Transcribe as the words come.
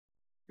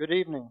Good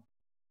evening.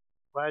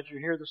 Glad you're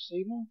here this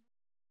evening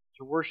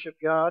to worship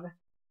God.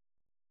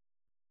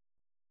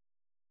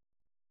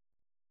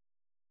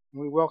 And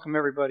we welcome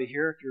everybody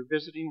here. If you're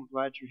visiting, we're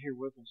glad you're here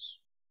with us.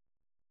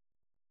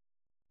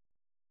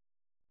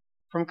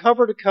 From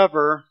cover to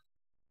cover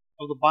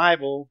of the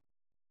Bible,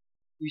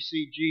 we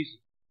see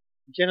Jesus.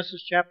 In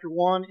Genesis chapter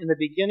 1, in the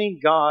beginning,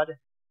 God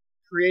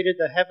created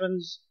the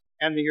heavens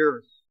and the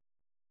earth.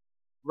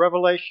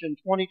 Revelation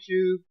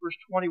 22, verse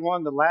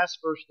 21, the last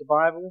verse of the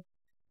Bible.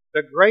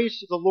 The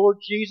grace of the Lord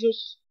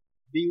Jesus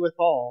be with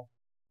all.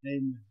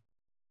 Amen.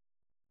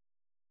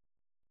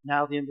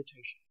 Now the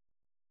invitation.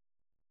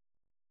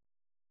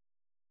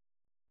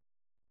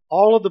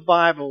 All of the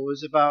Bible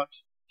is about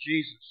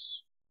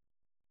Jesus.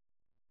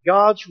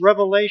 God's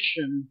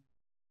revelation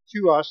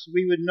to us,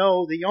 we would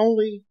know the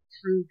only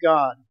true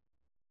God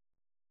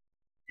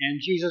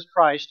and Jesus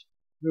Christ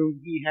whom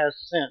He has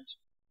sent.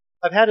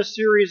 I've had a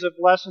series of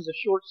lessons, a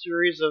short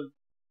series of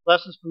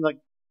lessons from the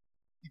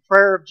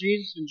prayer of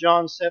Jesus in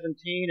John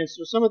 17, and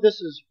so some of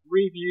this is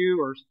review,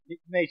 or you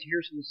may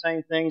hear some of the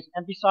same things,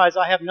 and besides,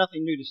 I have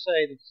nothing new to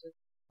say that's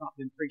not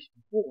been preached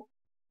before.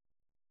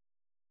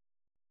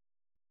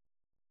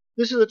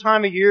 This is a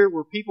time of year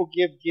where people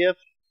give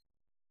gifts,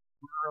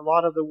 where a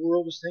lot of the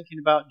world is thinking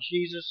about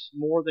Jesus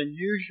more than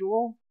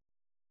usual,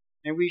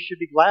 and we should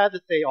be glad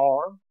that they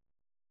are.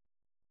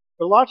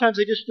 But a lot of times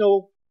they just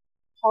know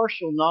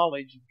partial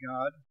knowledge of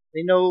God.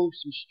 They know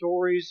some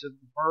stories of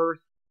the birth.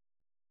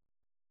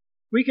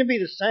 We can be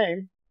the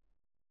same.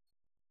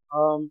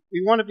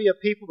 We want to be a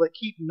people that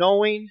keep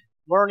knowing,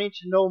 learning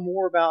to know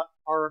more about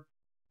our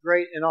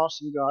great and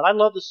awesome God. I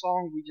love the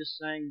song we just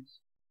sang.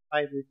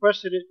 I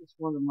requested it. It's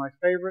one of my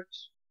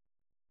favorites.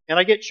 And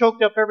I get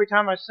choked up every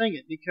time I sing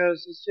it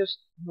because it's just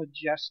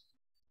majestic.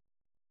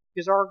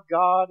 Because our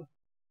God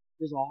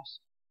is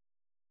awesome.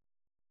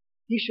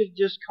 He should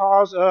just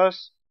cause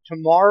us to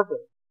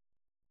marvel.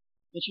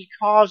 It should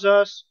cause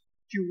us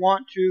to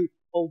want to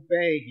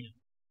obey Him.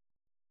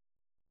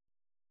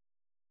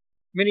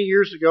 Many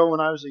years ago when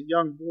I was a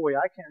young boy,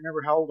 I can't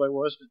remember how old I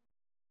was, but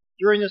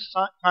during this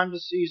time of the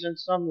season,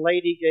 some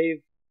lady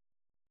gave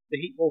the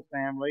Heatwole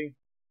family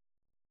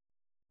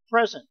a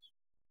present.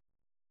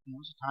 It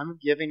was a time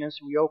of giving, and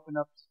so we opened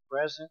up the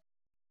present,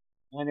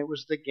 and it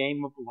was the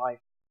game of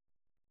life.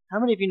 How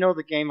many of you know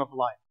the game of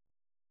life?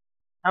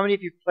 How many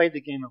of you played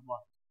the game of life?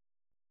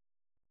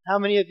 How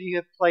many of you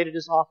have played it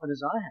as often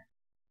as I have?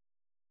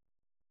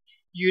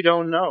 You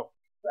don't know.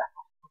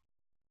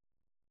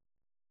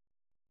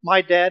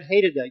 My dad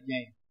hated that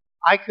game.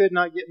 I could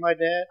not get my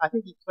dad. I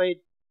think he played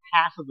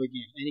half of a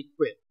game and he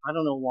quit. I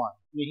don't know why.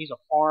 I mean, he's a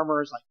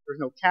farmer. It's like there's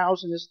no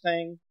cows in this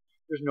thing.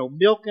 There's no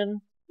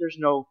milking. There's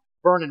no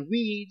burning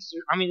weeds.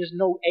 There's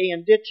no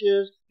A-ing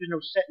ditches. There's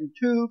no setting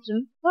tubes.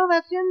 And none of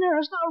that's in there.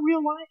 It's not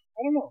real life.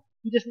 I don't know.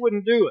 He just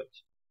wouldn't do it.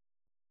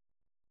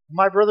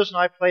 My brothers and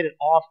I played it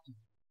often.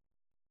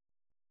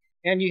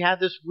 And you have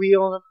this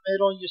wheel in the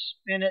middle, and you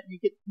spin it, and you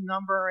get the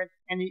number,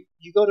 and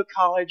you go to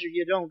college or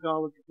you don't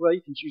go. Well,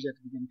 you can choose at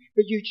the beginning.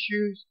 But you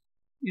choose,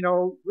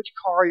 which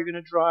car you're going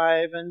to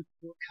drive and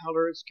what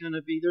color it's going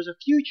to be. There's a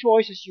few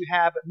choices you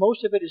have, but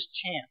most of it is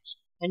chance.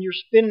 And you're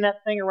spinning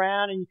that thing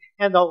around,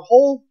 and the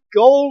whole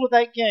goal of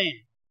that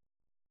game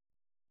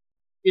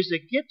is to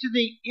get to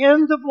the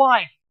end of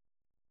life.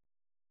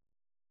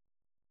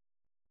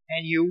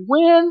 And you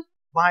win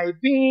by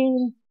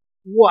being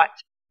what?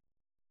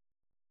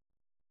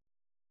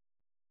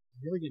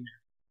 Millionaire.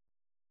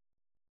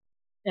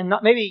 And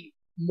not maybe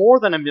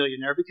more than a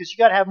millionaire, because you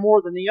got to have more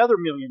than the other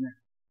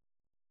millionaire.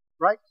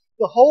 Right?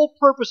 The whole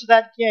purpose of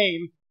that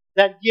game,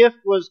 that gift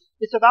was,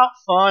 it's about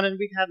fun, and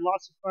we've had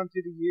lots of fun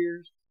through the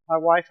years. My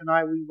wife and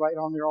I, we write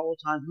on there all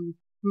the time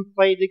who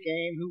played the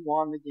game, who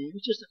won the game.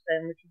 It's just a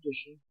family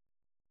tradition.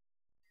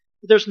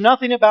 But there's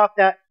nothing about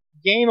that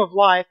game of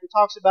life that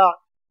talks about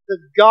the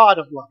God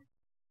of life.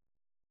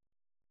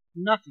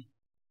 Nothing.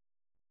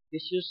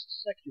 It's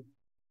just secular.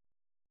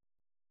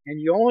 And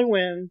you only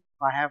win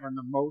by having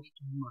the most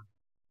money.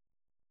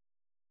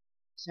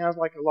 Sounds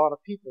like a lot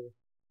of people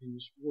in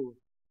this world.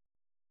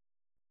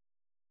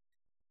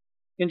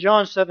 In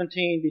John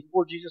 17,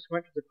 before Jesus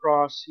went to the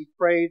cross, He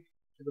prayed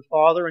to the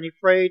Father, and He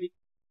prayed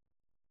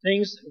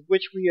things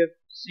which we have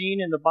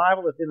seen in the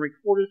Bible have been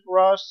recorded for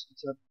us.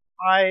 It's a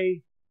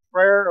high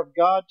prayer of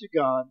God to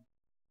God.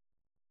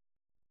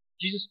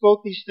 Jesus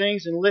spoke these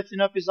things, and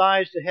lifting up His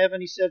eyes to heaven,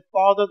 He said,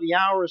 Father, the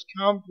hour has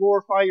come.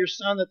 Glorify your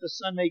Son, that the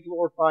Son may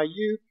glorify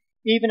you,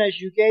 even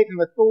as you gave Him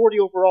authority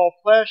over all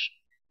flesh,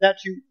 that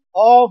to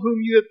all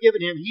whom you have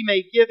given Him, He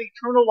may give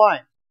eternal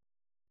life.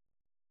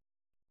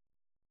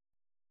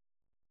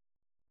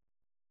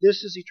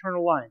 This is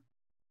eternal life,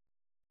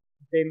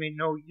 that they may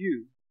know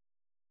you,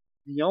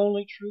 the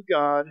only true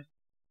God,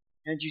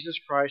 and Jesus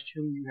Christ,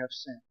 whom you have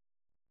sent.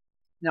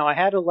 Now, I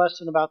had a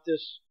lesson about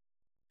this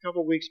a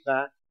couple of weeks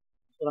back,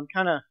 but I'm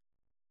kind of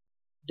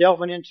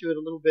delving into it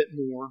a little bit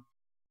more.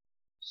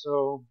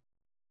 So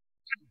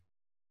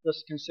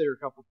let's consider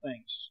a couple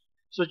things.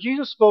 So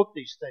Jesus spoke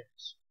these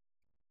things.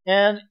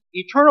 And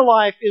eternal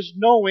life is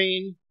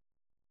knowing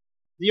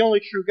the only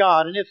true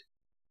God. And if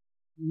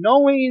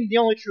knowing the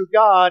only true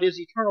God is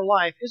eternal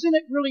life, isn't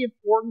it really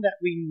important that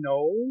we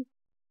know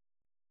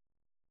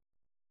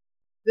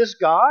this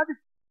God?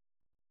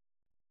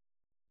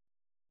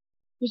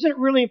 Isn't it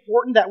really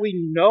important that we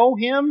know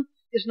Him?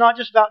 It's not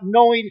just about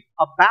knowing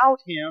about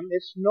Him,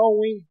 it's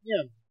knowing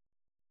Him.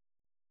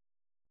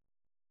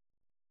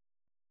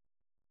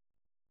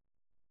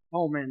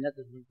 Oh man, that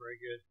doesn't look very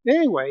good.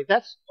 Anyway,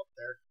 that's up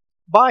there.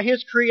 By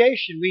His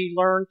creation, we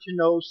learn to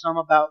know some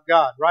about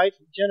God, right?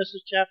 From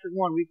Genesis chapter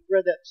 1, we've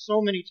read that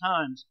so many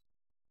times.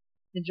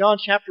 In John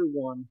chapter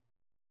 1,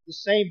 the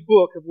same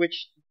book of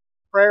which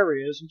prayer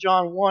is, in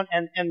John 1,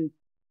 and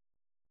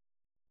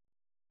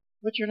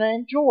what's your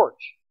name?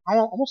 George. I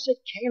almost said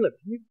Caleb.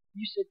 You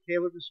said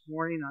Caleb this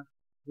morning. I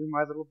blew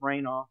my little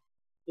brain off.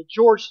 But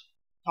George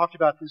talked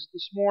about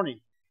this morning.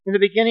 In the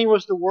beginning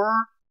was the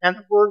Word, and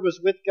the Word was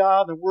with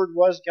God, and the Word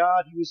was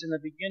God. He was in the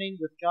beginning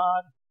with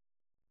God.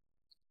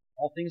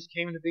 All things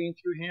came into being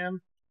through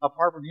Him.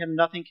 Apart from Him,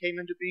 nothing came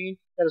into being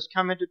that has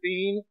come into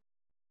being.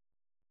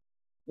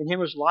 In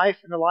Him was life,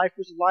 and the life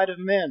was the light of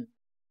men.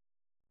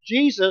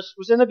 Jesus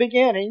was in the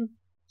beginning,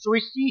 so we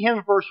see Him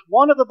in verse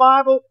 1 of the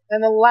Bible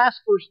and the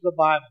last verse of the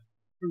Bible.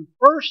 From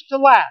first to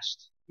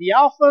last, the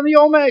Alpha and the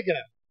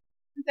Omega.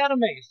 Isn't that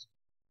amazing?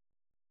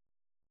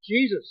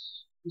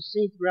 Jesus is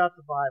seen throughout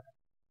the Bible.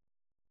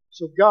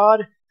 So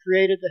God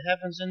created the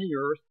heavens and the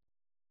earth.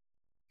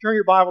 Turn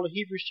your Bible to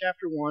Hebrews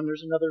chapter 1.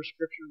 There's another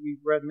scripture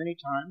we've read many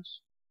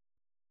times.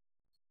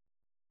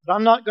 But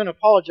I'm not going to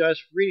apologize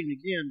for reading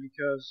again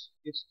because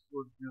it's the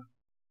Word of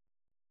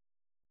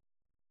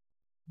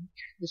God.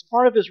 It's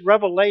part of His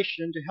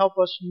revelation to help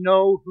us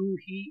know who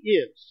He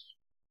is.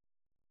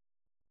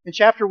 In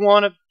chapter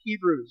 1 of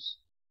Hebrews,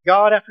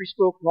 God, after He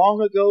spoke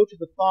long ago to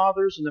the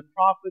fathers and the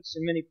prophets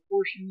in many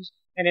portions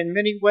and in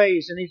many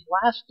ways in these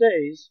last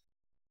days,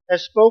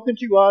 has spoken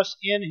to us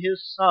in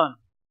His Son,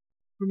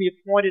 whom He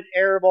appointed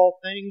heir of all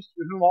things,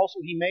 through whom also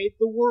He made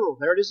the world.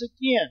 There it is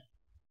again.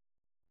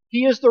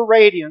 He is the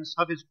radiance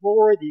of His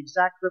glory, the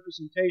exact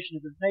representation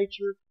of His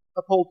nature,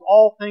 upholds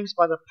all things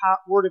by the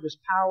word of His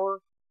power.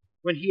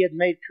 When He had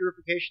made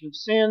purification of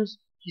sins,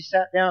 He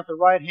sat down at the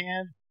right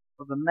hand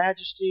of the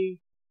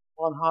Majesty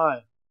on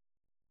high.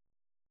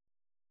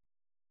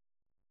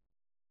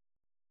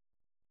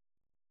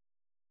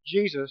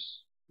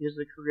 Jesus is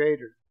the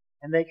Creator,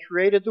 and they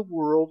created the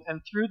world,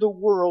 and through the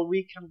world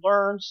we can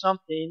learn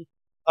something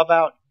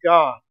about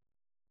God.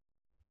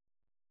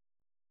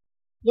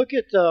 Look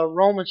at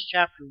Romans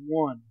chapter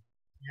 1.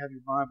 You have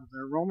your Bible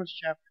there. Romans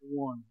chapter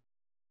 1.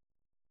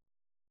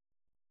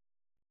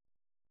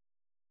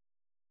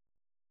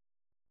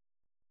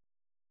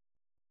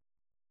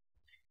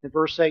 In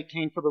verse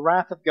 18, for the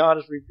wrath of God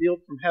is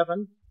revealed from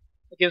heaven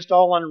against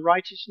all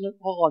unrighteousness,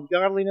 all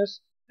ungodliness,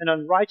 and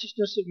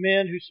unrighteousness of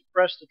men who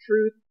suppress the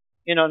truth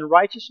in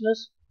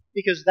unrighteousness,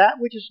 because that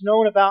which is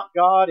known about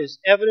God is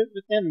evident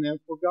within them,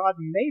 for God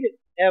made it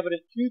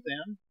evident to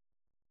them.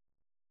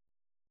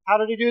 How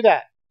did He do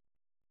that?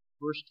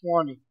 Verse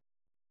 20.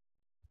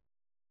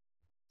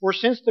 For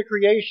since the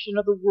creation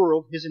of the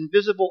world, His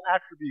invisible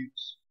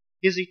attributes,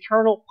 His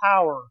eternal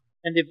power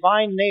and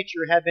divine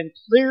nature have been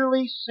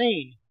clearly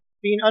seen,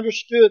 being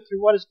understood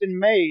through what has been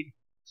made,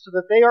 so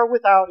that they are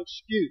without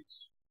excuse.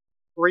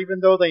 For even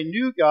though they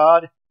knew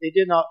God, they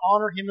did not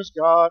honor Him as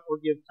God or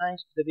give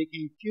thanks, but they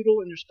became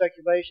futile in their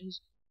speculations,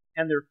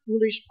 and their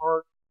foolish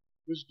heart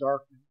was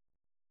darkened.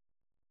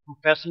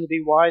 Professing to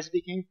be wise, they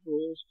became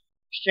fools,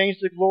 exchanged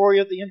the glory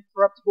of the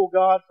incorruptible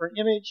God for an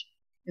image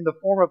in the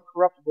form of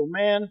corruptible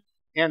man,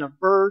 and of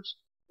birds,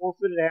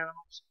 four-footed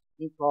animals,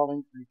 and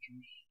crawling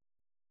creatures.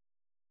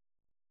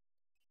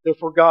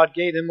 Therefore God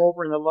gave them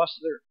over in the lust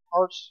of their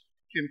hearts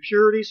to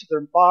impurity, so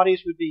their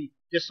bodies would be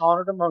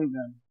dishonored among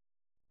them.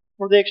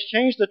 For they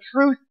exchanged the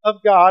truth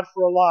of God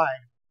for a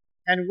lie,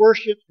 and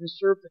worshipped and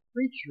served the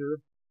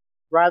creature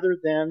rather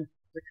than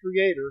the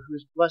Creator, who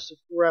is blessed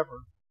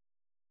forever.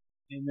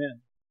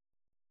 Amen.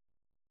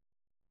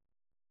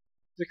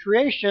 The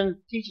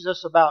creation teaches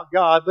us about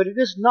God, but it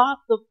is not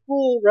the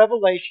full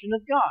revelation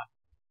of God.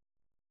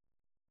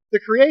 The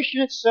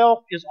creation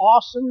itself is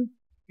awesome,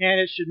 and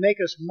it should make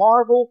us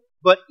marvel,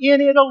 but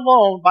in it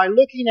alone, by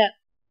looking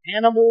at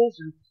animals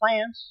and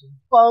plants and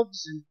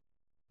bugs and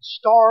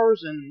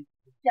stars and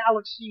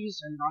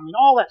galaxies and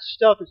all that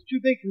stuff is too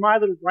big for my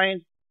little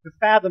brain to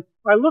fathom.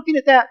 By looking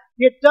at that,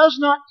 it does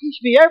not teach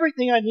me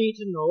everything I need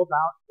to know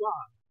about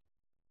God.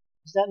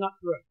 Is that not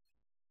correct?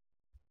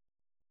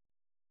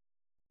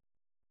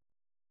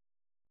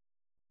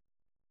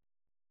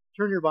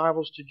 Turn your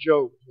Bibles to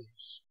Job,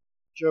 please.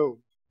 Job,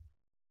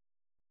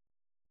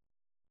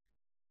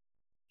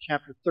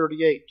 chapter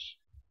 38.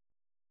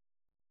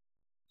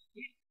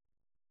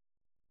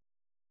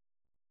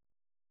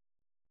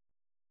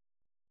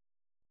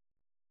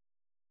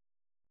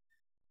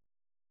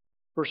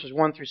 Verses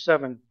 1 through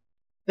 7.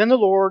 Then the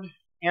Lord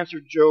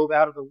answered Job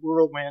out of the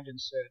whirlwind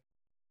and said,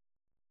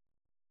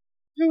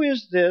 Who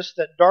is this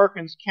that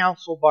darkens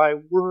counsel by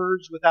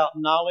words without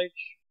knowledge?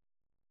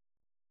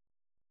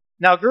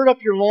 Now gird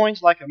up your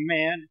loins like a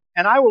man,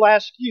 and I will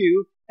ask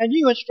you, and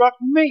you instruct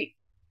me.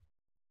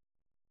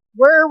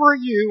 Where were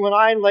you when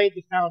I laid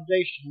the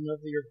foundation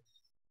of the earth?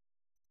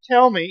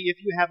 Tell me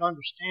if you have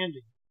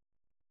understanding.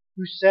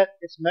 Who set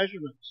its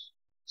measurements?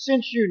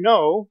 Since you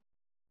know,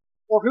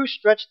 or who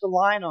stretched the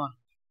line on it?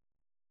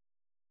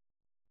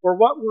 Or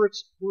what were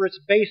its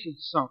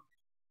bases sunk?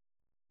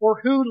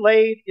 Or who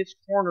laid its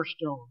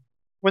cornerstone?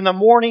 When the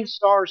morning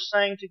stars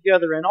sang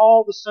together and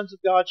all the sons of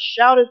God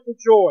shouted for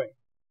joy.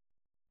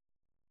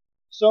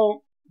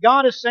 So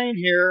God is saying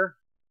here,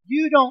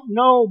 you don't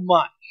know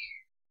much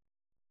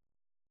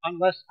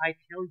unless I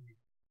tell you.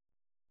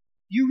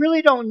 You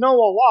really don't know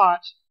a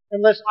lot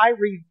unless I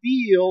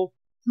reveal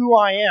who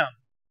I am.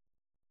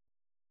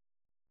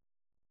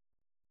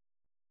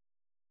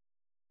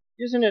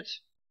 Isn't it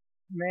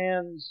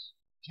man's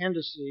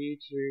tendency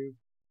to,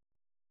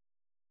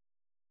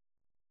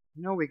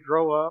 we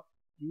grow up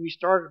and we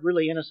started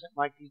really innocent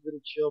like these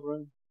little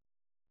children.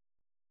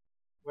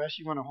 Wes,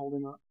 you want to hold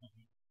him up?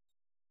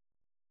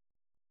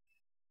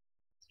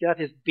 He's got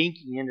his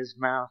binky in his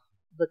mouth.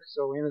 He looks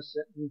so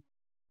innocent. And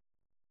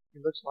he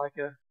looks like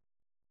a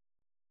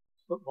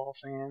football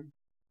fan.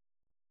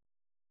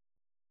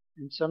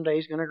 And someday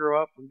he's going to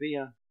grow up and be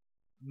a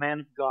man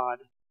of God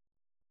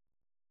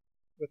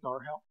with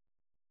our help.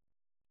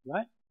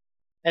 Right?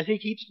 As he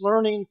keeps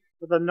learning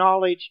the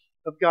knowledge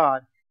of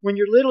God. When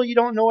you're little, you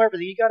don't know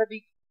everything. You got to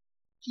keep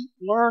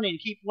learning,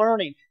 keep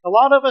learning. A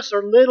lot of us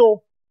are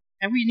little,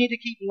 and we need to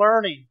keep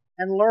learning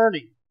and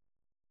learning.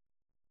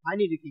 I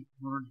need to keep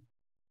learning.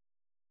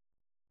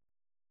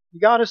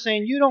 God is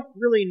saying, you don't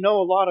really know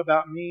a lot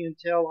about me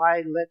until I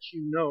let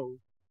you know.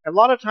 A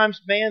lot of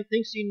times man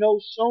thinks he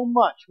knows so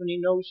much when he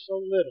knows so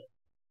little.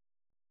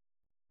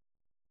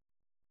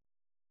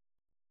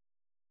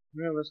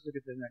 Well, let's look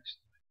at the next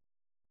slide.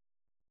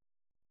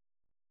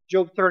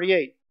 Job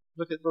 38.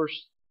 Look at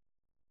verse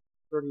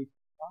 35.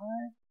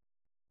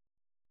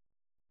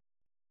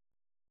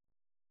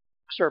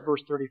 Start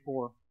verse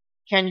 34.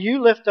 Can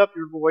you lift up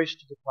your voice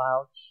to the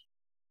clouds,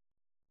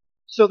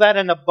 so that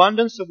an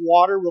abundance of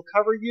water will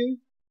cover you?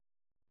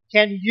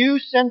 Can you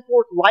send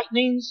forth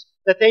lightnings,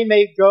 that they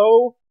may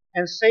go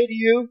and say to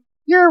you,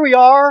 here we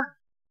are?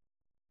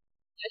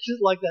 I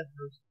just like that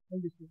verse.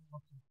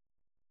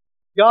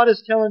 God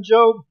is telling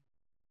Job,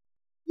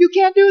 you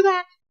can't do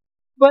that,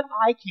 but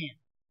I can.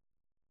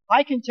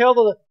 I can tell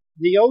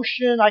the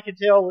ocean, I can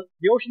tell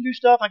the ocean do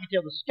stuff, I can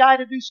tell the sky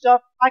to do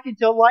stuff, I can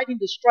tell lightning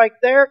to strike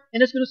there,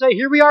 and it's going to say,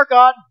 here we are,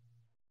 God.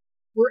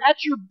 We're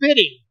at your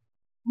bidding.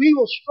 We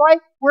will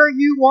strike where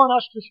you want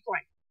us to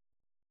strike.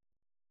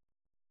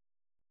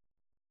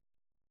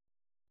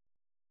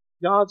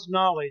 God's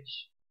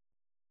knowledge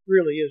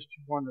really is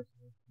too wonderful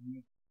for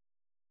me.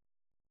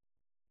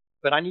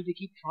 But I need to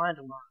keep trying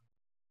to learn.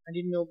 I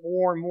need to know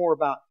more and more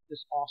about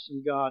this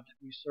awesome God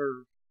that we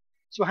serve.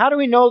 So how do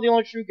we know the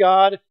only true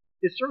God?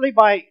 It's certainly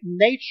by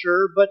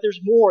nature, but there's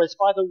more. It's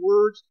by the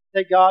words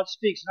that God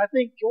speaks. And I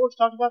think George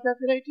talked about that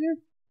today too.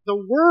 The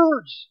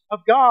words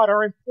of God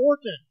are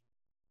important.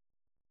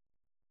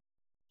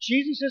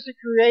 Jesus is the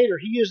Creator.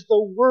 He is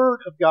the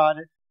Word of God.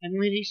 And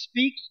when He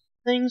speaks,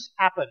 things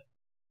happen.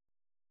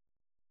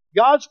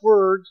 God's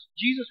words,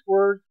 Jesus'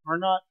 words, are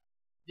not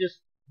just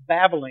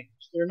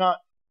babblings. They're not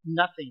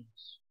nothings.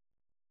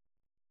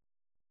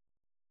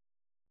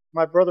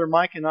 My brother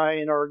Mike and I,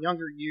 in our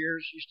younger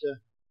years, used to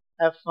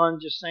have fun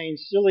just saying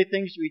silly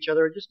things to each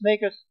other.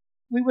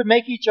 We would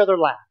make each other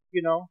laugh,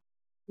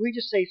 We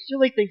just say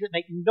silly things that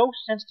make no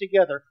sense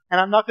together. And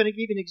I'm not going to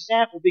give you an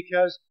example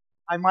because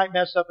I might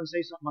mess up and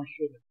say something I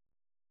shouldn't.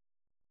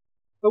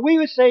 But we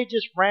would say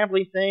just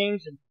rambling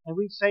things, and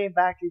we'd say them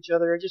back to each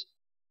other,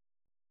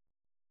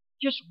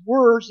 just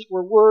words that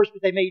were words,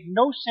 but they made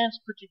no sense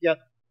put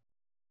together.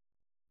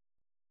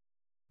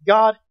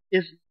 God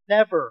is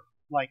never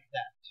like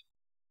that.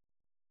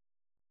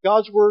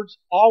 God's words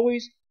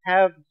always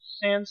have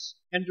sense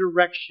and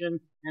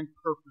direction and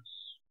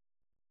purpose.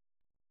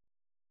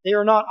 They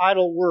are not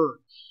idle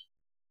words.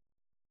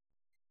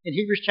 In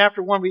Hebrews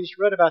chapter 1, we just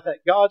read about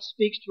that. God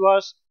speaks to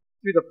us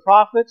through the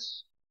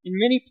prophets in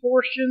many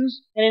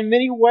portions and in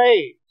many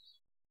ways.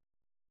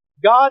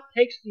 God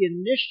takes the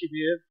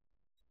initiative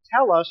to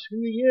tell us who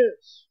He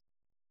is.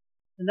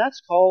 And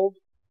that's called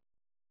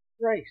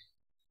grace.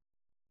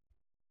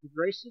 The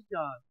grace of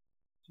God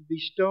to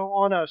bestow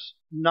on us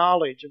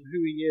knowledge of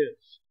who He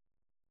is.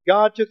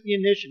 God took the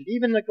initiative.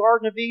 Even in the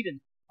Garden of Eden.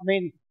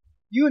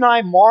 You and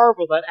I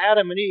marvel that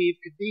Adam and Eve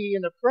could be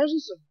in the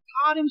presence of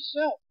God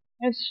Himself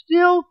and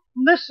still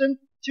listen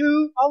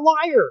to a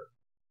liar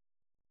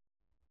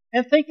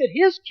and think that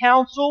his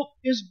counsel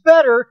is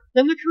better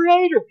than the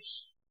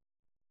Creator's.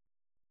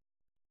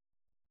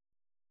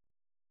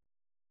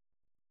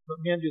 But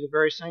men do the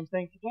very same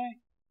thing today.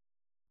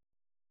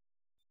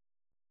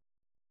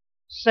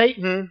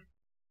 Satan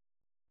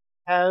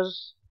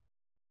has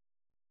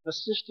a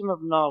system of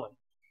knowledge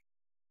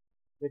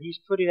that he's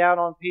putting out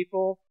on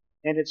people,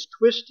 and it's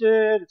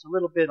twisted, it's a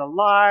little bit of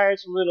lie,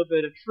 it's a little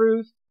bit of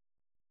truth.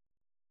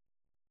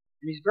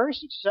 And he's very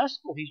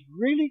successful. He's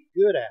really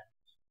good at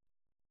it.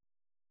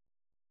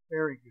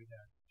 Very good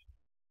at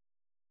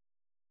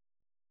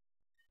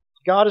it.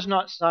 God is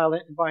not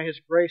silent, and by His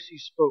grace He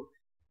spoke.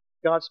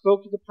 God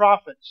spoke to the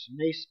prophets, and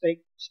they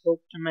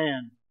spoke to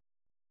man.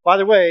 By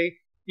the way,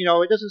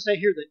 it doesn't say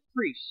here that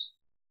priests.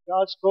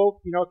 God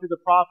spoke, through the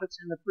prophets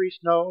and the priests.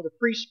 No, the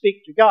priests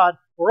speak to God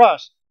for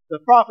us. The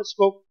prophets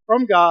spoke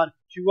from God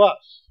to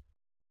us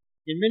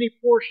in many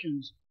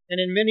portions and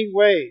in many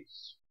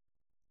ways.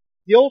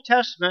 The Old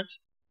Testament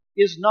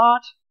is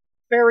not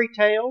fairy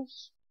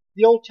tales.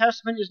 The Old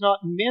Testament is not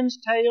men's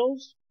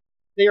tales.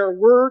 They are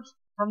words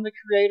from the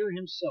Creator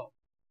Himself.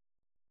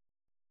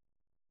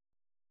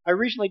 I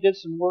recently did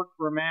some work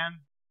for a man,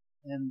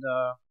 and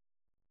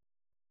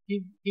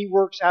he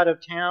works out of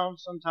town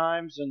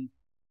sometimes,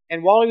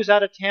 and while he was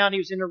out of town, he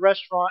was in a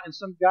restaurant, and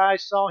some guy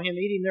saw him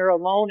eating there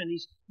alone, and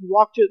he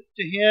walked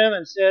to him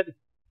and said,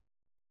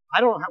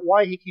 I don't know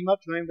why he came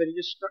up to him, but he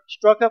just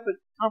struck up a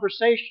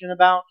conversation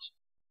about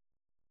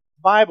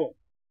the Bible.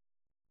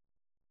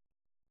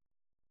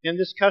 And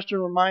this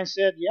customer of mine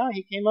said, yeah,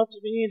 he came up to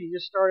me and he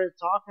just started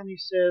talking. He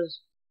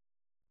says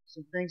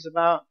some things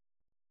about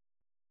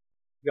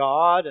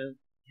God, and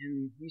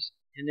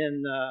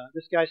then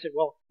this guy said,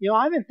 well,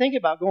 I've been thinking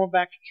about going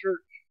back to church.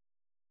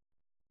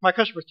 My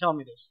customer's telling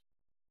me this.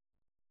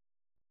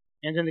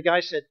 And then the guy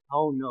said,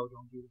 oh no,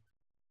 don't do that.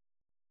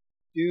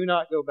 Do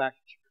not go back to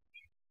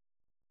church.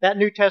 That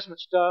New Testament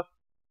stuff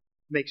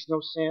makes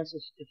no sense.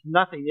 It's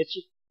nothing. It's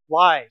just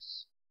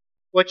lies.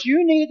 What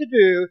you need to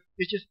do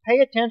is just pay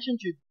attention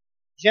to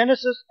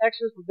Genesis,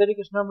 Exodus,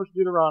 Leviticus, Numbers,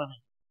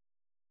 Deuteronomy.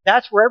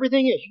 That's where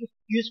everything is.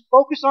 You just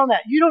focus on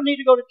that. You don't need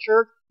to go to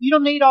church. You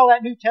don't need all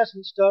that New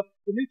Testament stuff.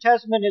 The New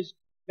Testament is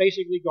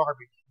basically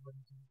garbage.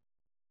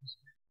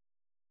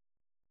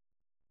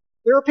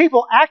 There are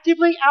people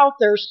actively out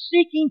there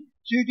seeking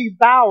to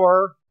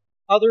devour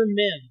other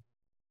men.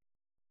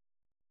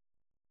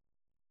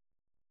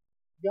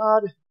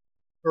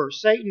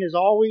 Satan is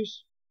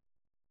always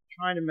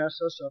trying to mess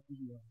us up as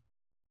well.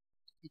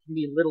 It can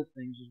be little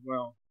things as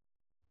well.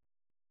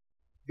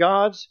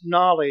 God's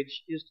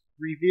knowledge is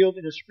revealed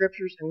in the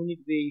Scriptures, and we need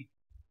to be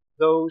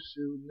those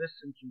who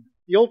listen to it.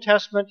 The Old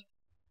Testament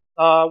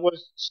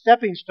was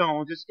stepping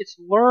stones. It's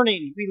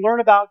learning. We learn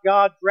about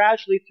God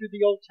gradually through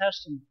the Old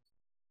Testament.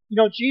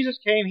 Jesus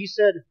came, He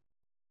said,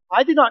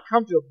 I did not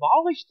come to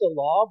abolish the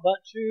law, but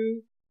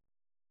to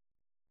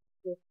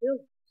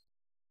fulfill it.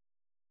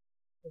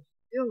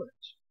 Fulfill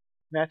it.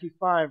 Matthew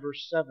 5,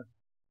 verse 7.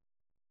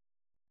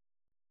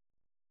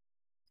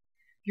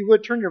 If you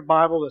would, turn your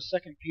Bible to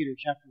 2 Peter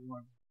chapter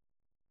 1.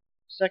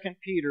 2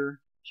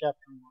 Peter chapter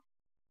 1.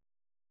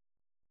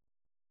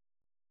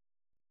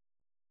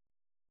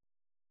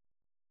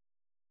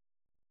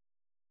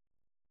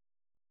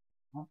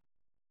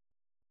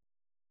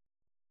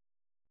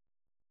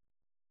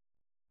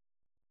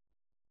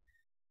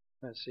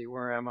 Let's see,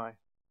 where am I?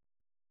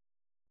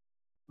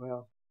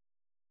 Well,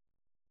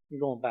 I'm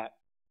going back.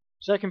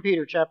 2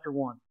 Peter chapter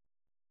 1.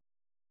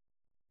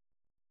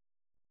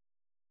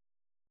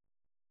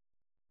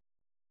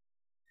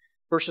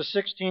 Verses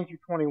 16 through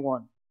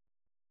 21.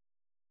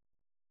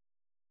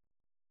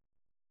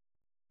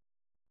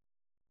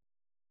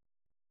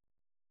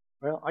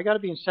 Well, I got to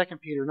be in 2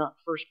 Peter, not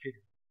 1 Peter.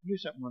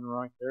 Use that one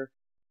right there.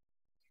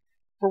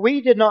 For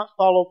we did not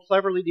follow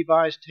cleverly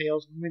devised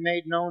tales when we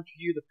made known to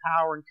you the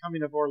power and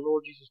coming of our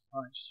Lord Jesus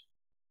Christ.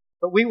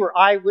 But we were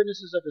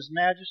eyewitnesses of His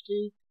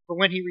majesty, for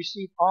when He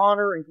received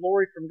honor and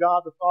glory from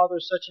God the Father,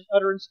 such an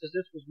utterance as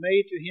this was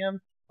made to Him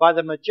by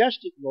the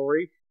majestic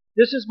glory,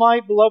 this is my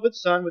beloved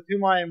Son, with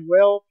whom I am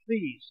well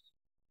pleased.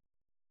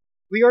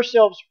 We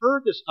ourselves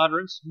heard this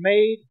utterance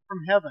made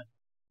from heaven,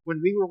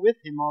 when we were with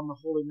Him on the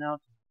holy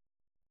mountain.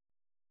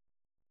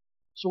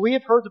 So we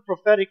have heard the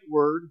prophetic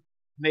word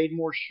made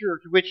more sure,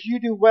 to which you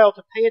do well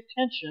to pay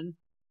attention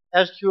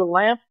as to a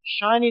lamp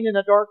shining in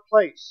a dark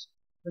place,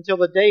 until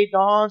the day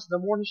dawns and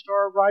the morning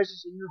star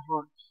rises in your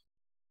hearts.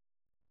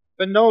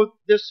 But know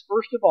this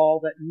first of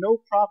all, that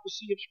no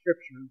prophecy of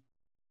Scripture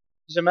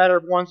is a matter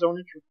of one's own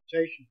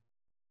interpretation.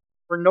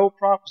 For no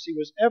prophecy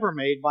was ever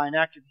made by an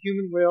act of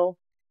human will,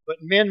 but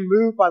men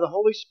moved by the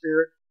Holy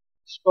Spirit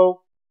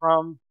spoke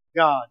from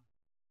God.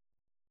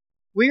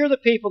 We are the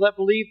people that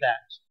believe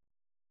that.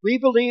 We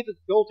believe that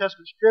the Old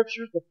Testament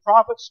Scriptures, the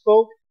prophets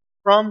spoke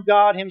from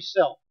God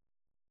Himself.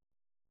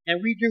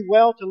 And we do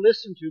well to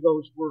listen to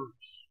those words.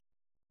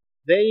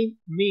 They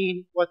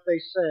mean what they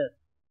said.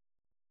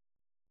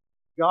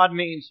 God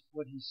means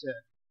what He said.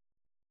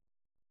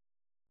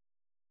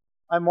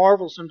 I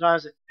marvel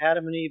sometimes at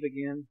Adam and Eve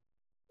again.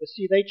 But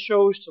see, they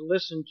chose to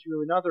listen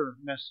to another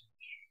message.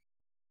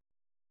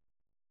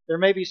 There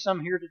may be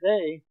some here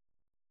today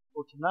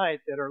or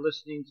tonight that are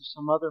listening to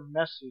some other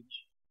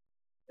message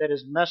that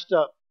is messed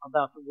up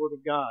about the Word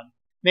of God.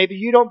 Maybe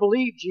you don't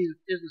believe Jesus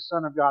is the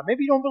Son of God.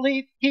 Maybe you don't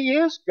believe He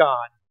is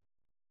God.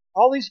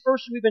 All these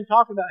verses we've been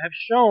talking about have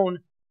shown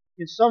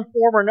in some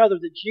form or another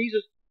that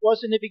Jesus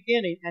was in the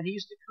beginning and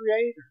He's the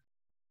Creator.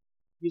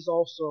 He's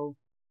also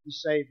the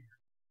Savior.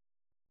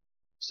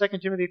 2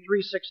 Timothy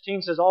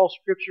 3:16 says all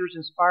Scripture is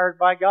inspired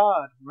by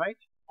God, right?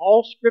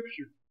 All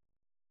Scripture.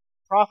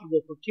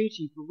 Profitable for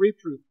teaching, for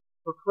reproof,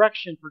 for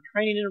correction, for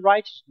training in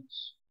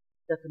righteousness,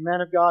 that the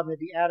man of God may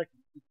be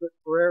adequate, equipped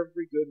for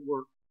every good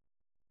work.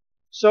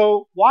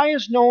 So, why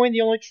is knowing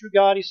the only true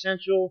God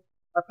essential?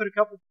 I put a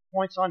couple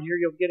points on here.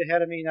 You'll get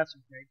ahead of me, and that's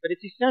okay. But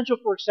it's essential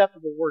for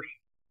acceptable worship.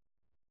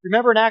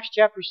 Remember in Acts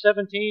chapter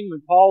 17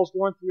 when Paul's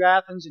going through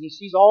Athens and he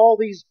sees all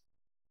these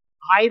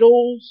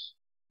idols?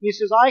 He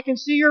says, I can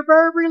see you're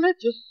very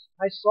religious.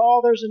 I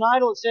saw there's an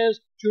idol that says,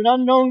 to an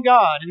unknown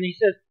God. And he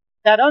says,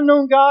 that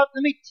unknown God,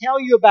 let me tell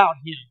you about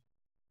him.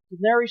 And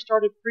there he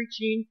started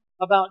preaching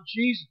about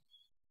Jesus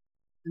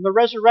and the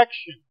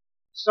resurrection.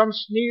 Some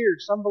sneered,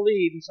 some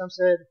believed, and some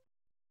said,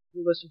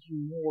 we'll listen to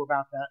you more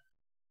about that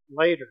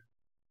later.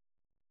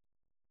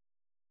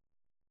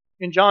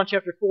 In John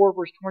chapter 4,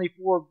 verse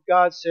 24,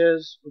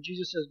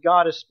 Jesus says,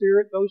 God is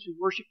spirit. Those who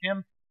worship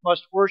him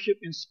must worship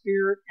in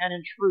spirit and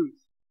in truth.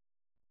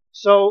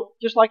 So,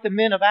 just like the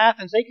men of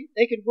Athens,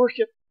 they could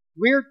worship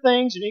weird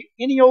things and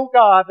any old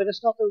God, but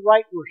it's not the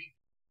right worship.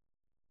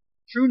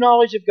 True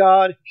knowledge of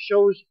God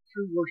shows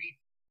true worship.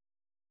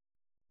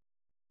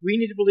 We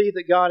need to believe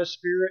that God is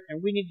spirit,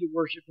 and we need to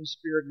worship in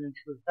spirit and in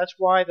truth. That's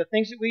why the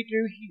things that we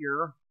do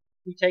here,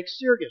 we take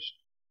seriously.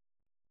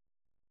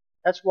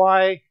 That's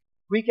why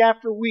week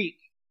after week,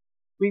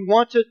 we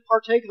want to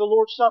partake of the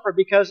Lord's Supper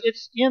because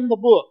it's in the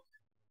book.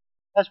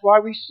 That's why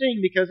we sing,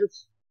 because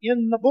it's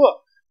in the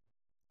book.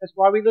 That's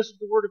why we listen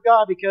to the Word of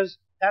God, because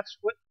that's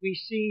what we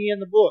see in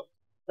the book.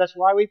 That's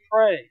why we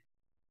pray.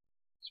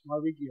 That's why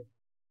we give.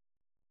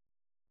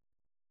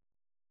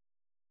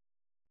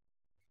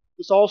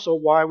 It's also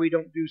why we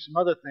don't do some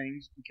other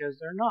things, because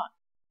they're not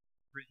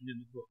written in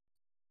the book.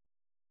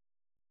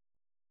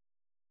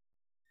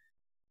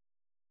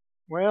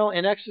 Well,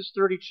 in Exodus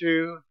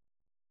 32,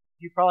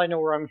 you probably know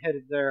where I'm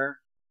headed there.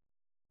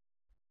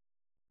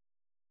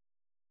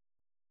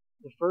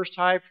 The first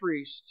high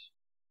priest,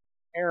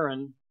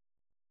 Aaron,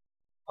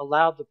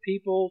 allowed the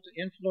people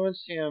to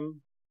influence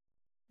him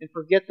and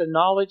forget the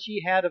knowledge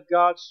he had of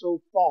God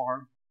so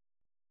far.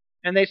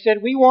 And they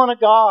said, we want a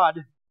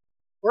God.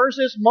 Where's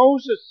this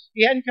Moses?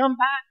 He hadn't come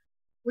back.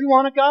 We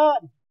want a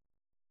God.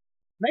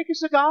 Make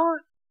us a God.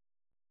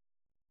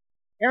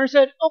 Aaron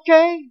said,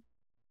 okay,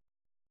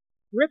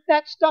 rip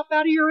that stuff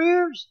out of your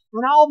ears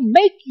and I'll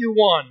make you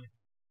one.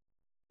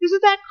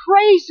 Isn't that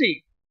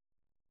crazy?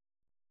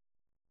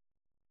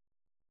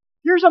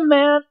 Here's a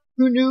man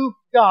who knew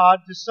God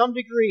to some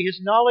degree. His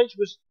knowledge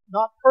was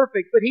not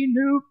perfect, but he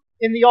knew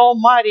in the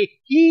Almighty.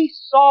 He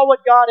saw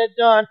what God had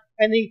done,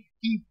 and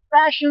he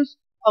fashions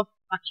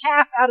a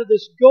calf out of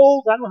this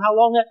gold. I don't know how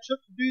long that took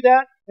to do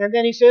that. And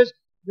then he says,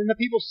 then the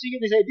people see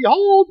it and they say,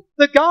 behold,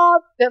 the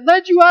God that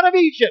led you out of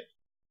Egypt.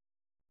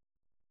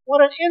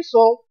 What an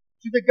insult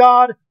to the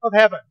God of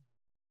heaven.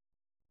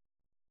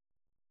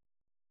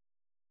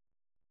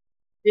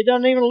 It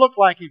doesn't even look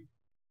like him.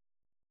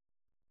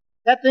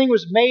 That thing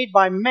was made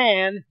by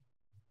man.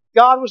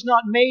 God was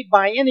not made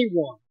by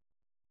anyone.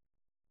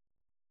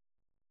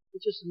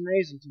 It's just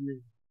amazing to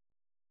me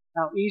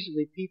how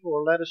easily people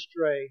are led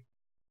astray,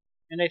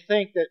 and they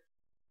think that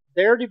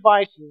their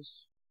devices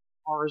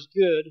are as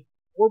good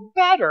or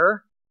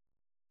better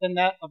than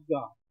that of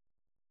God.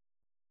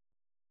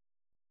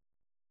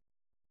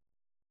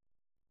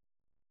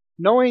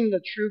 Knowing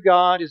the true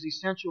God is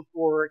essential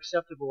for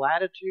acceptable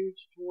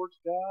attitudes towards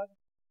God.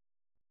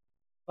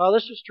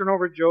 Let's just turn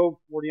over to Job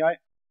 40. I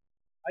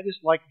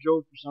just like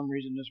Job for some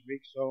reason this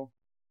week, so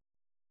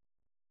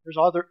there's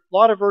a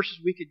lot of verses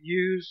we could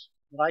use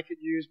that I could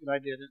use, but I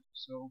didn't.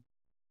 So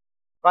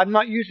if I'm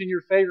not using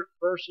your favorite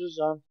verses,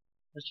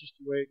 that's just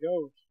the way it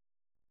goes.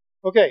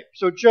 Okay,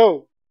 so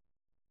Job.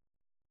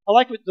 I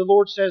like what the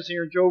Lord says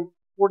here in Job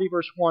 40,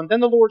 verse 1. Then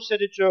the Lord said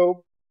to Job,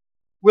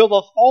 will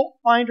the fault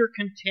finder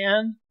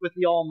contend with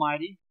the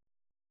Almighty?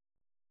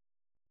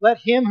 Let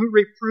him who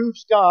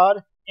reproves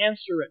God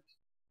answer it.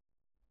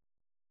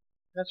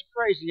 That's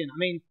crazy. I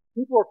mean,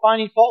 people are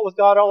finding fault with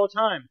God all the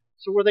time.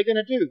 So what are they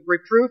going to do?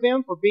 Reprove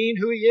him for being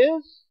who he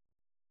is?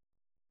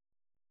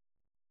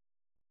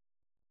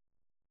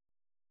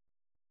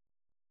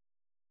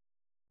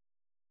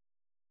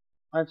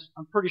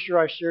 I'm pretty sure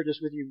I shared this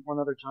with you one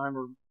other time,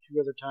 or two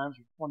other times,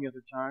 or 20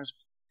 other times.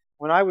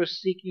 When I was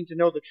seeking to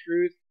know the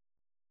truth,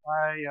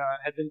 I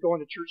had been going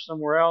to church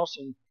somewhere else,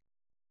 and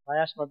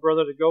I asked my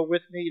brother to go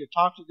with me to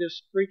talk to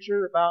this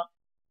preacher about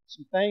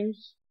some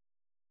things,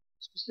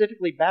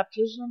 specifically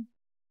baptism.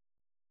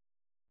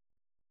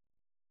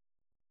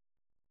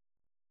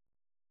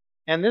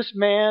 And this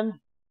man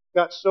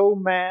got so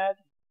mad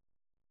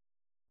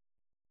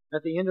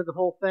at the end of the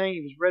whole thing.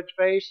 He was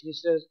red-faced, and he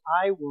says,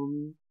 I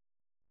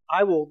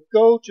will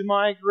go to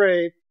my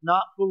grave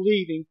not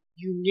believing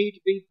you need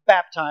to be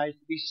baptized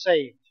to be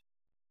saved.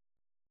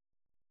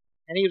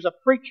 And he was a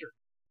preacher,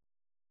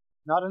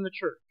 not in the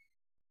church.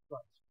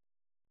 But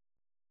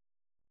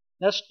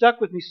that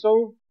stuck with me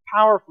so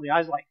powerfully. I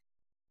was like,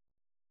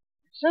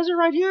 it says it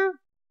right here.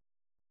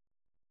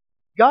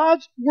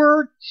 God's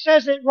Word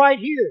says it right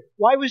here.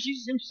 Why was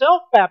Jesus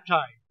himself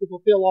baptized? To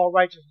fulfill all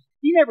righteousness.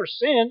 He never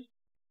sinned,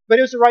 but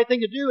it was the right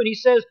thing to do. And he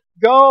says,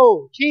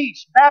 go,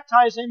 teach,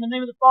 baptize them in the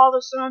name of the Father,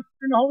 the Son,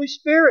 and the Holy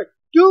Spirit.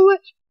 Do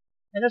it.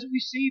 And that's what we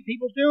see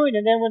people doing.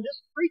 And then when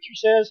this preacher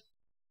says,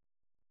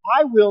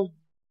 I will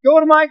go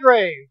to my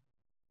grave,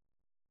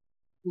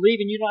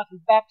 believing you don't have to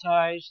be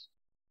baptized,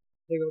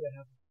 they go to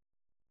heaven.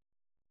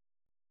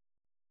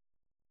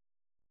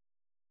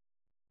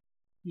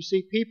 You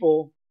see,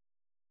 people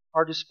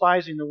are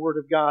despising the Word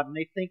of God, and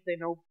they think they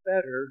know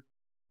better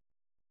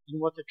than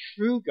what the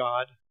true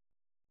God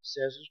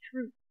says is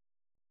true.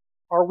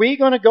 Are we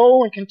going to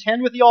go and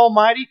contend with the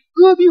Almighty?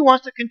 Who of you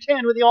wants to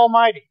contend with the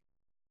Almighty?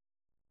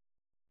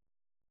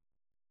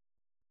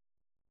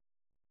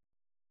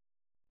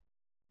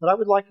 But I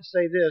would like to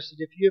say this,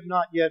 that if you have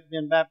not yet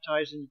been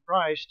baptized into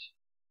Christ,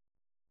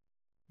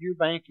 you're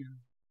banking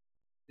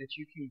that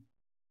you can.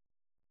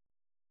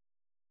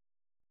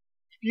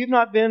 If you've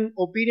not been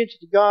obedient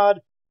to God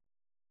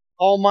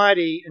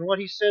Almighty and what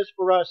He says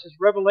for us, His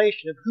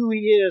revelation of who He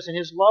is and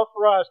His love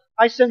for us,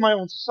 I sent my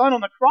own Son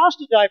on the cross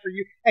to die for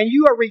you, and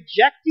you are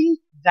rejecting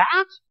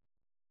that?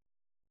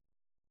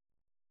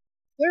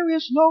 There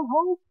is no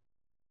hope.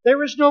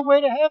 There is no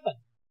way to heaven,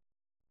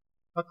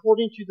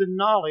 according to the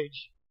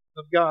knowledge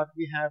of God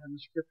we have in the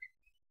Scriptures.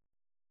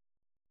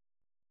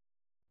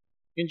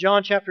 In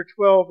John chapter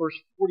 12, verse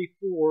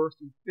 44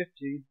 through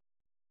 50,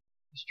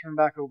 let's turn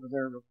back over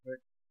there real quick.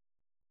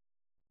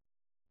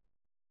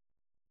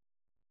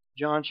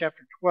 John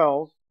chapter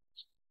 12.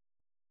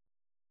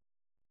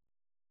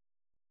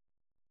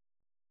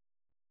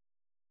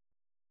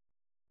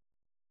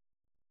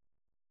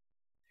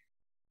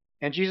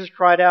 And Jesus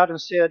cried out and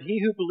said,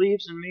 He who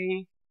believes in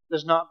me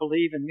does not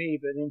believe in me,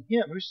 but in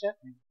Him who sent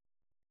me.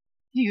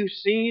 He who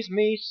sees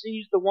me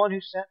sees the one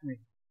who sent me.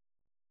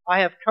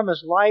 I have come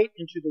as light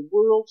into the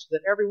world so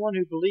that everyone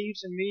who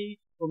believes in me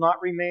will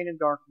not remain in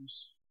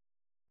darkness.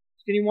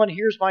 If anyone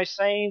hears my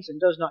sayings and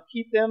does not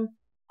keep them,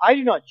 I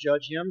do not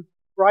judge him,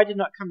 for I did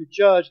not come to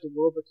judge the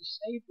world, but to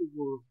save the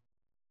world.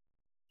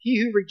 He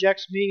who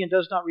rejects me and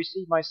does not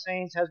receive my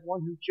sayings has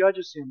one who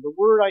judges him. The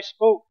word I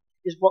spoke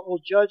is what will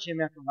judge him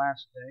at the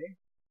last day.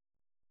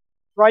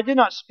 For I did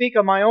not speak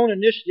on my own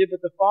initiative,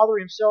 but the Father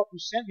Himself who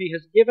sent me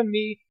has given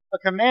me a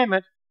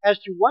commandment as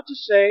to what to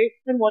say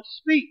and what to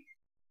speak.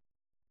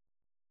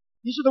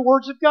 These are the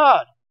words of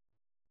God.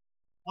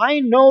 I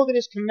know that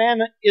His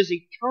commandment is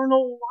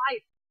eternal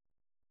life.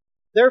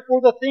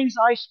 Therefore the things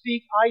I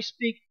speak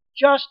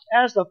just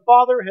as the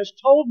Father has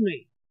told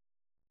me.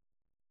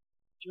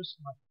 Just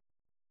like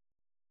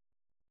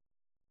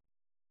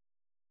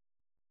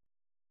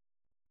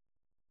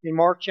in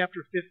Mark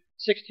chapter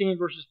 16,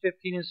 verses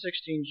 15 and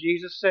 16,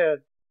 Jesus said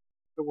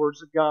the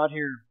words of God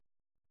here.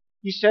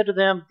 He said to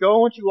them,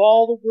 Go into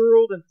all the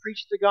world and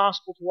preach the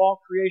gospel to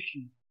all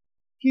creation.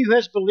 He who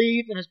has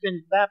believed and has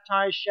been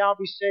baptized shall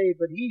be saved,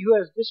 but he who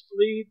has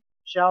disbelieved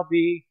shall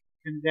be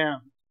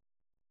condemned.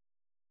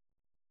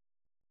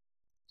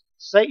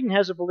 Satan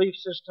has a belief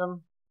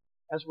system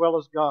as well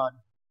as God,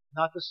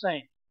 not the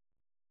same.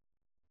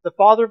 The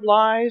father of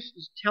lies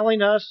is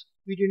telling us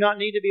we do not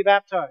need to be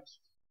baptized.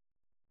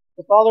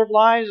 The father of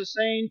lies is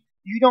saying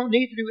you don't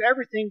need to do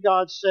everything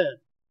God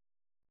said.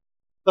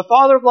 The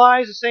father of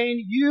lies is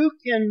saying you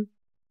can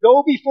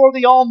go before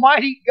the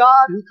Almighty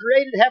God who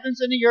created heavens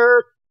and the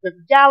earth, the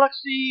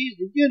galaxies,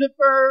 the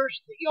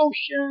universe, the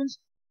oceans,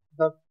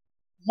 the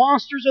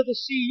monsters of the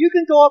sea. You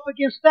can go up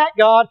against that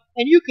God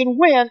and you can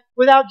win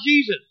without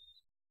Jesus.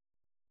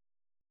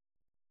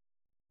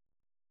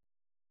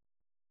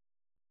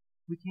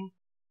 We can't.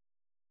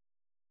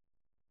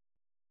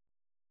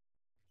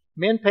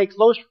 Men pay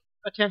close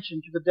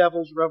attention to the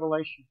devil's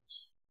revelations,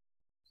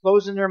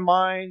 closing their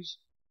minds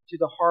to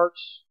the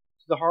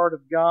heart of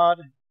God,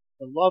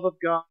 the love of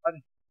God,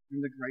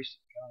 and the grace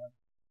of God.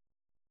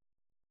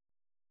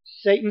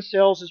 Satan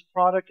sells his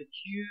product at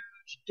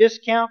huge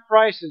discount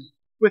prices.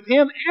 With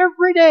him,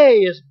 every day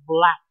is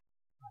black.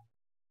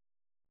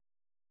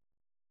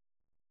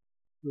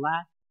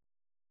 Black,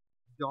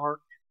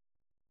 dark,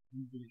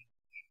 and bleak.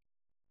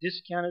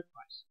 Discounted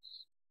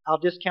prices. I'll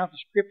discount the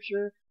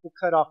Scripture. We'll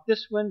cut off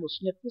this one. We'll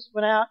snip this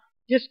one out.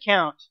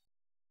 Discount.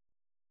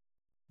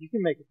 You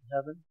can make it to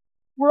heaven.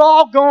 We're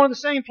all going to the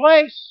same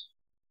place.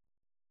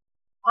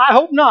 I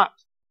hope not.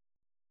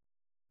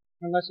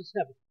 Unless it's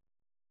heaven.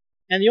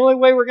 And the only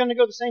way we're going to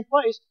go to the same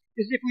place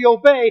is if we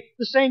obey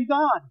the same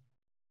God.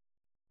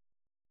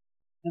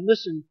 And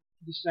listen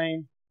to the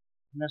same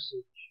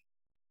message.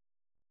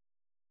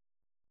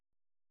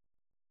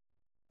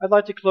 I'd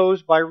like to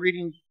close by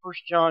reading 1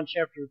 John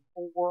chapter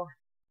 4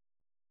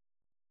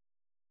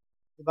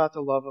 about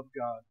the love of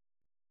God.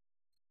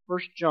 1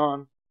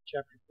 John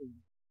chapter 4.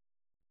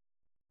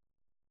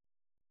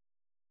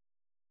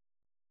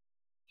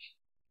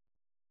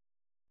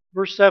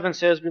 Verse 7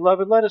 says,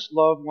 Beloved, let us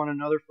love one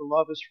another, for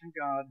love is from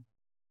God.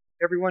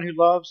 Everyone who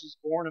loves is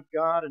born of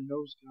God and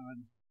knows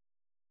God.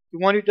 The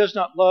one who does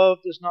not love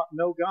does not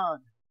know God.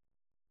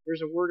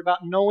 There's a word about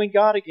knowing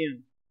God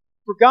again.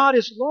 For God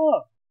is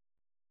love.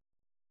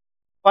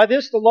 By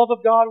this the love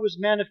of God was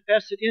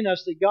manifested in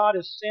us, that God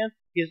has sent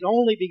His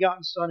only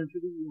begotten Son into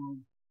the world,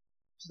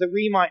 so that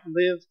we might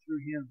live through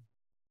Him.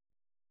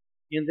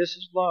 In this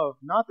is love,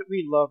 not that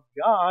we loved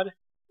God,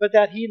 but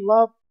that He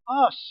loved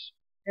us,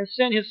 and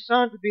sent His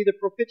Son to be the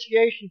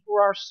propitiation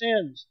for our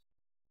sins.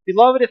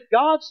 Beloved, if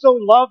God so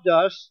loved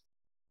us,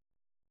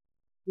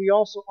 we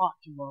also ought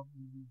to love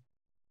one another.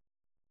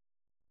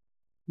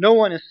 No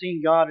one has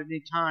seen God at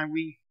any time.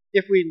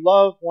 If we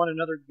love one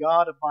another,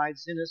 God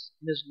abides in us,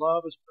 and His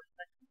love is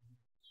perfected in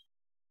us.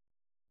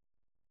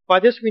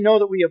 By this we know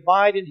that we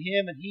abide in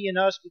Him, and He in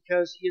us,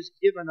 because He has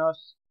given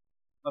us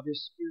of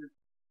His Spirit.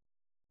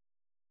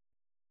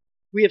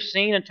 We have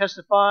seen and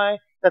testify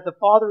that the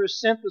Father has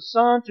sent the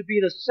Son to be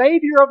the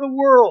Savior of the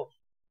world.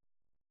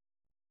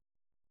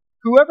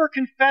 Whoever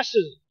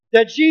confesses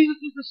that Jesus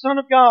is the Son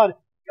of God,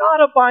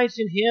 God abides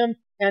in Him,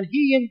 and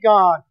He in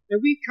God.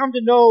 And we come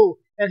to know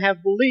and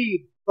have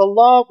believed the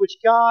love which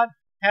God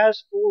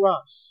has for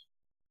us.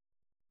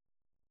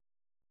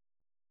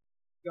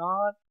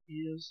 God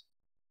is,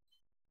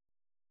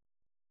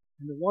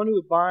 and the one who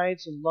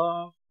abides in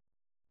love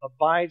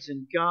abides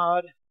in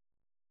God,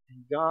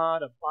 and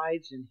God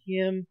abides in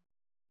him.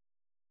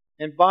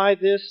 And by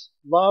this,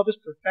 love is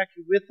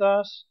perfected with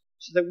us,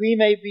 so that we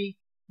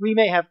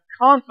may have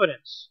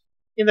confidence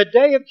in the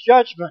day of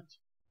judgment,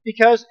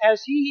 because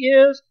as He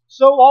is,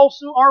 so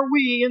also are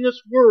we in this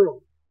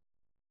world.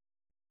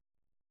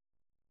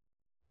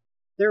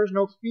 There is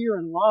no fear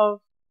in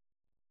love.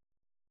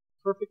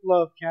 Perfect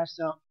love casts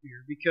out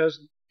fear,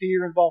 because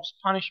fear involves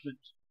punishment.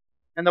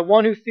 And the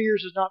one who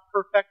fears is not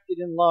perfected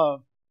in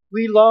love.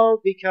 We love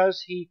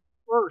because He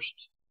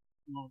first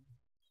loved us.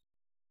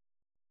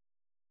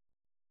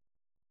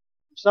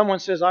 If someone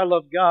says, I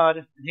love God,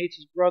 and hates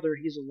his brother,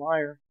 he is a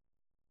liar.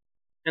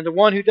 And the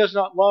one who does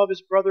not love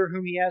his brother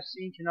whom he has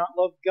seen cannot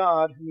love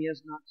God whom he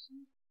has not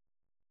seen.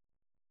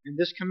 And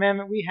this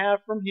commandment we have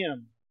from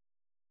Him,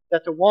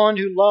 that the one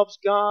who loves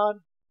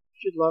God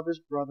should love his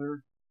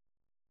brother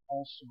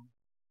also.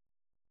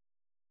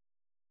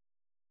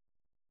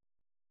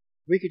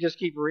 We could just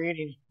keep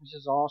reading. This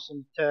is an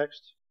awesome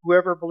text.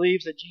 Whoever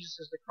believes that Jesus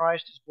is the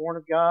Christ is born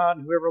of God,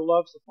 and whoever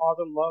loves the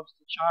Father loves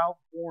the child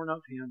born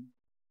of Him.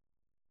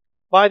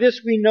 By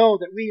this we know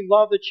that we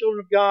love the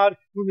children of God,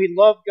 whom we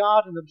love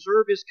God and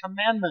observe His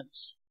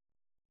commandments.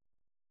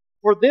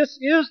 For this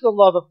is the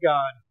love of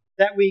God,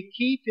 that we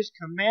keep His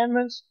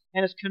commandments,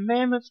 and His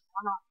commandments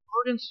are not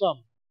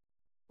burdensome.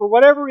 For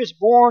whatever is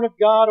born of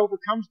God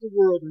overcomes the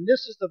world, and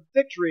this is the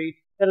victory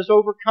that has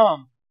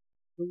overcome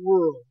the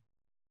world.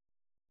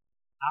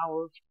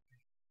 Our faith.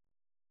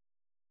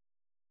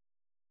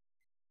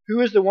 Who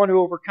is the one who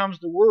overcomes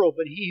the world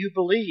but he who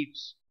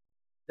believes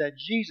that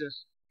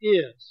Jesus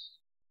is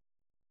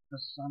the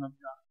Son of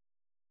God?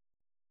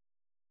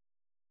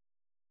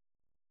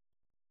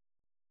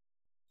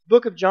 The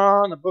book of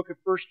John, the book of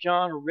 1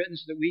 John are written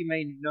so that we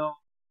may know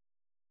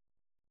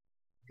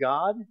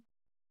God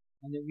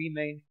and that we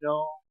may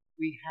know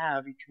we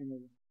have eternal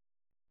life.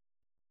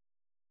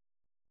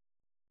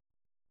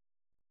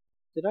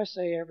 Did I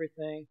say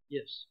everything?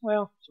 Yes.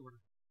 Well, sort of.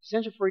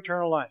 Essential for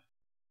eternal life.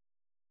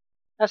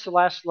 That's the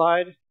last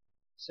slide.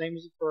 Same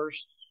as the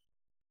first,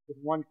 with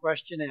one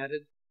question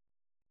added.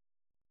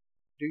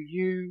 Do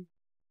you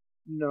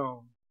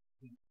know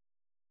Him?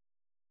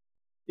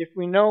 If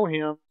we know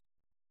Him,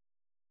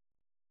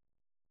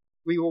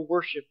 we will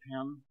worship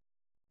Him.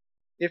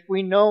 If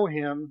we know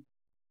Him,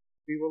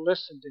 we will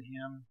listen to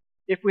Him.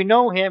 If we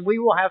know Him, we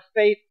will have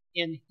faith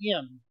in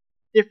Him.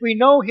 If we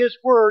know His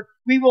Word,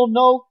 we will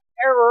know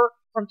error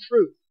from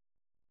truth.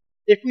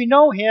 If we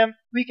know Him,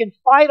 we can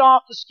fight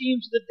off the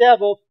schemes of the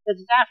devil that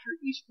is after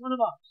each one of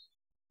us.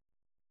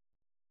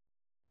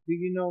 Do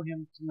you know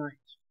Him tonight?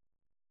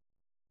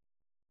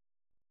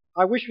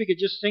 I wish we could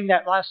just sing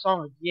that last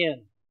song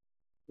again.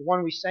 The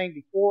one we sang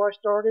before I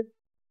started.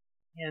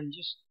 And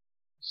just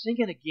sing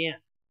it again,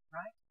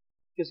 right?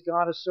 Because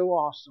God is so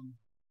awesome.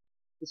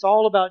 It's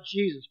all about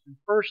Jesus from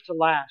first to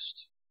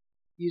last.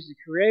 He's the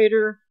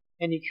Creator,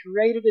 and He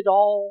created it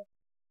all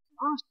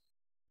for us.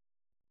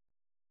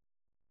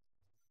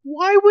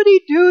 Why would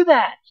He do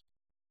that?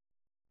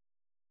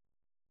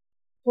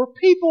 For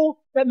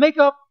people that make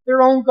up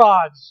their own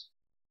gods.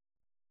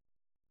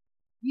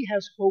 He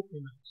has hope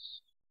in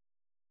us.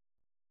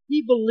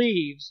 He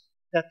believes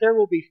that there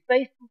will be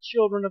faithful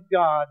children of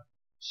God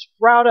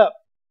sprout up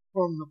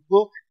from the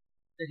book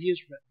that He has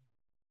written.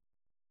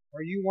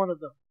 Are you one of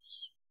those?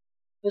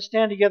 Let's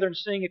stand together and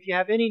sing. If you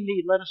have any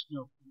need, let us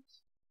know.